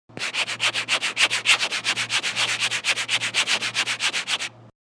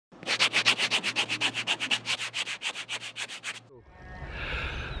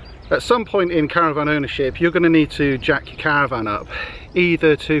At some point in caravan ownership, you're going to need to jack your caravan up,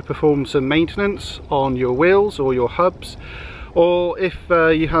 either to perform some maintenance on your wheels or your hubs, or if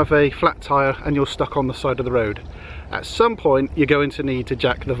you have a flat tyre and you're stuck on the side of the road. At some point you're going to need to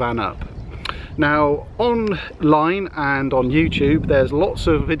jack the van up. Now online and on YouTube there's lots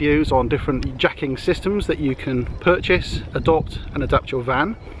of videos on different jacking systems that you can purchase, adopt and adapt your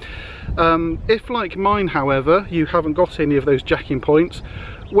van. If like mine however you haven't got any of those jacking points,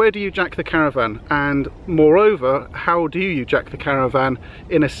 where do you jack the caravan? And moreover, how do you jack the caravan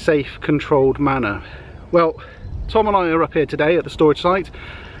in a safe, controlled manner? Well, Tom and I are up here today at the storage site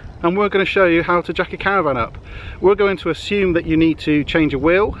and we're going to show you how to jack a caravan up. We're going to assume that you need to change a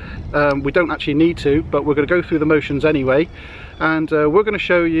wheel. We don't actually need to, but we're going to go through the motions anyway, and we're going to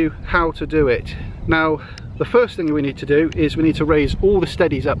show you how to do it. Now, the first thing we need to do is we need to raise all the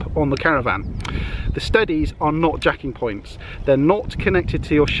steadies up on the caravan. The steadies are not jacking points. They're not connected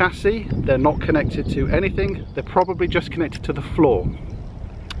to your chassis, they're not connected to anything, they're probably just connected to the floor.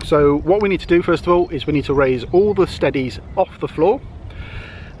 So what we need to do first of all is we need to raise all the steadies off the floor.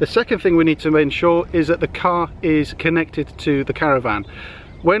 The second thing we need to ensure is that the car is connected to the caravan.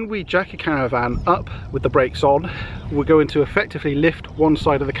 When we jack a caravan up with the brakes on, we're going to effectively lift one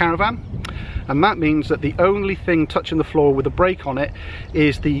side of the caravan, and that means that the only thing touching the floor with a brake on it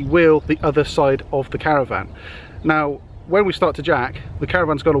is the wheel the other side of the caravan. Now when we start to jack, the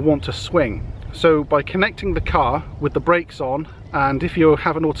caravan's going to want to swing. So by connecting the car with the brakes on, and if you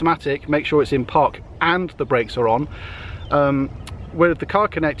have an automatic, make sure it's in park and the brakes are on, with the car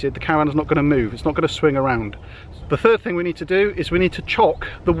connected, the caravan is not going to move, it's not going to swing around. The third thing we need to do is we need to chock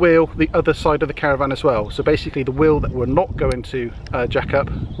the wheel the other side of the caravan as well. So basically the wheel that we're not going to jack up,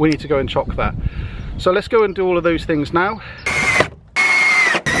 we need to go and chock that. So let's go and do all of those things now.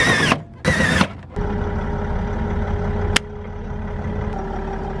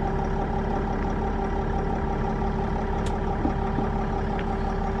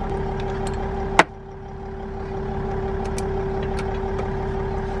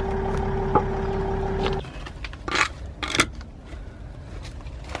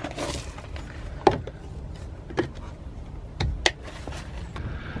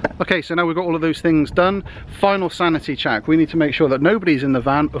 Okay, so now we've got all of those things done. Final sanity check. We need to make sure that nobody's in the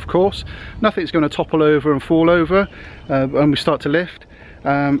van, of course. Nothing's going to topple over and fall over when we start to lift.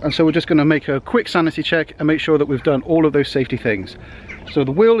 And so we're just going to make a quick sanity check and make sure that we've done all of those safety things. So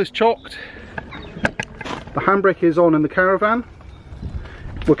the wheel is chocked. The handbrake is on in the caravan.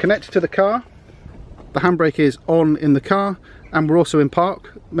 We're connected to the car. The handbrake is on in the car. And we're also in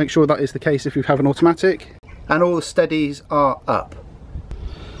park. Make sure that is the case if you have an automatic. And all the steadies are up.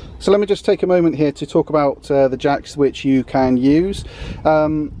 So let me just take a moment here to talk about the jacks which you can use.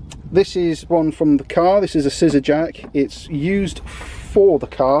 This is one from the car. This is a scissor jack. It's used for the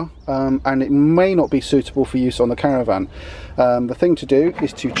car and it may not be suitable for use on the caravan. The thing to do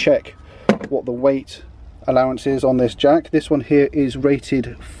is to check what the weight allowance is on this jack. This one here is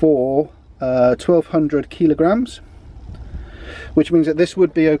rated for 1200 kilograms, which means that this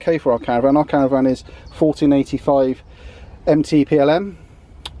would be okay for our caravan. Our caravan is 1485 MT-PLM.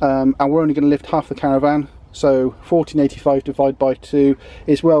 And we're only going to lift half the caravan, so 1485 divided by 2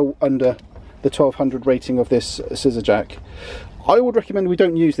 is well under the 1200 rating of this scissor jack. I would recommend we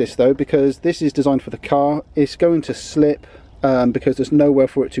don't use this though, because this is designed for the car. It's going to slip because there's nowhere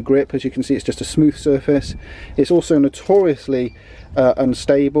for it to grip. As you can see, it's just a smooth surface. It's also notoriously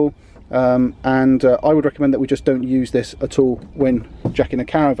unstable, and I would recommend that we just don't use this at all when jacking a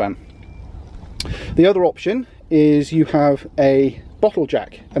caravan. The other option is you have a bottle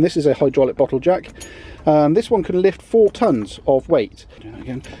jack, and this is a hydraulic bottle jack. This one can lift 4 tons of weight.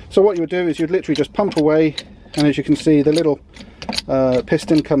 So what you would do is you'd literally just pump away, and as you can see the little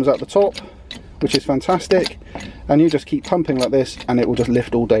piston comes out the top, which is fantastic, and you just keep pumping like this and it will just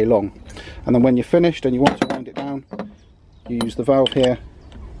lift all day long. And then when you're finished and you want to wind it down, you use the valve here,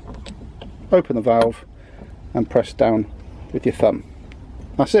 open the valve and press down with your thumb.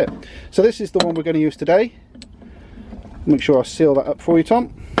 That's it. So this is the one we're going to use today. Make sure I seal that up for you,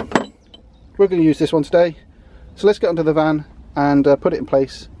 Tom. We're going to use this one today. So let's get onto the van and put it in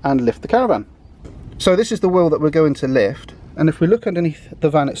place and lift the caravan. So this is the wheel that we're going to lift, and if we look underneath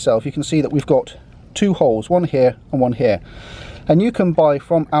the van itself, you can see that we've got 2 holes, one here and one here. And you can buy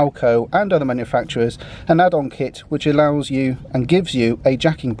from ALKO and other manufacturers an add-on kit which allows you and gives you a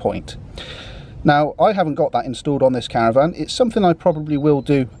jacking point. Now, I haven't got that installed on this caravan. It's something I probably will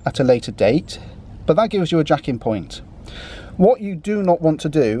do at a later date, but that gives you a jacking point. What you do not want to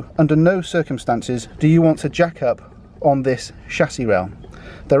do, under no circumstances, do you want to jack up on this chassis rail.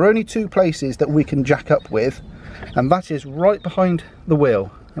 There are only 2 places that we can jack up with, and that is right behind the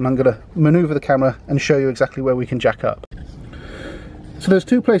wheel. and I'm going to manoeuvre the camera and show you exactly where we can jack up. So there's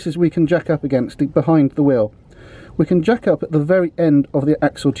two places we can jack up against behind the wheel. We can jack up at the very end of the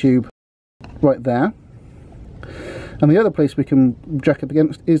axle tube right there, and the other place we can jack up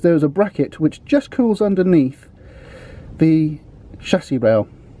against is there's a bracket which just cools underneath the chassis rail.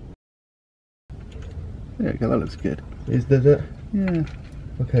 There you go, that looks good. Does it? Yeah.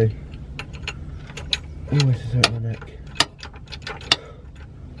 Okay. Oh, this is hurting my neck.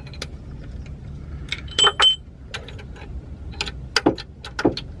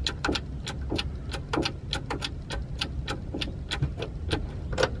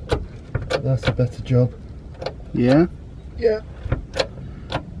 That's a better job. Yeah? Yeah.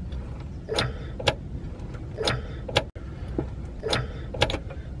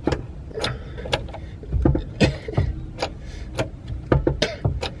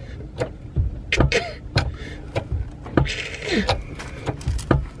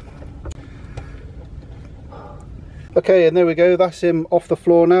 Okay, and there we go, that's him off the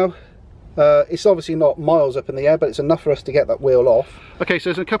floor now. It's obviously not miles up in the air, but it's enough for us to get that wheel off. Okay, so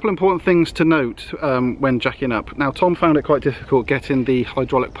there's a couple important things to note when jacking up. Now, Tom found it quite difficult getting the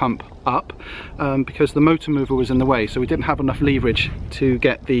hydraulic pump up because the motor mover was in the way, so we didn't have enough leverage to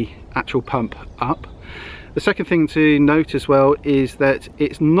get the actual pump up. The second thing to note as well is that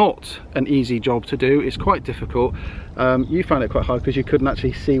it's not an easy job to do. It's quite difficult. You found it quite hard because you couldn't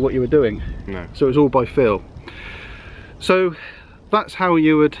actually see what you were doing. No. So it was all by feel. So that's how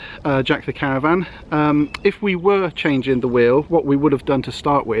you would jack the caravan. If we were changing the wheel, what we would have done to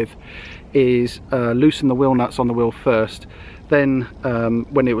start with is loosen the wheel nuts on the wheel first, then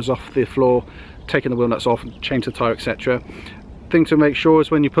when it was off the floor, taking the wheel nuts off, change the tyre, etc. Thing to make sure is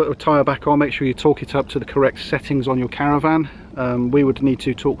when you put a tyre back on, make sure you torque it up to the correct settings on your caravan. We would need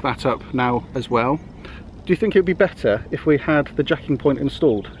to torque that up now as well. Do you think it would be better if we had the jacking point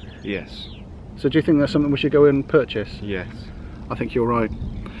installed? Yes. So do you think that's something we should go and purchase? Yes. I think you're right.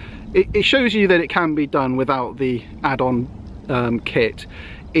 It shows you that it can be done without the add-on kit.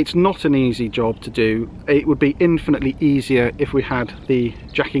 It's not an easy job to do. It would be infinitely easier if we had the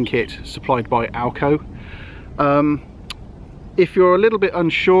jacking kit supplied by ALKO. If you're a little bit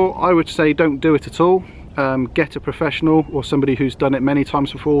unsure, I would say don't do it at all. Get a professional or somebody who's done it many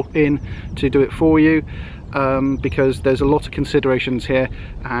times before in to do it for you. Because there's a lot of considerations here,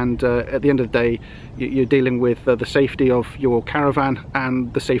 and at the end of the day you're dealing with the safety of your caravan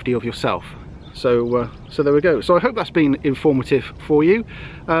and the safety of yourself. So there we go. So I hope that's been informative for you.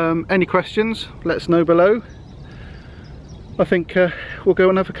 Any questions, let us know below. I think we'll go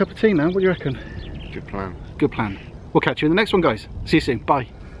and have a cup of tea now. What do you reckon? Good plan. Good plan. We'll catch you in the next one, guys. See you soon. Bye.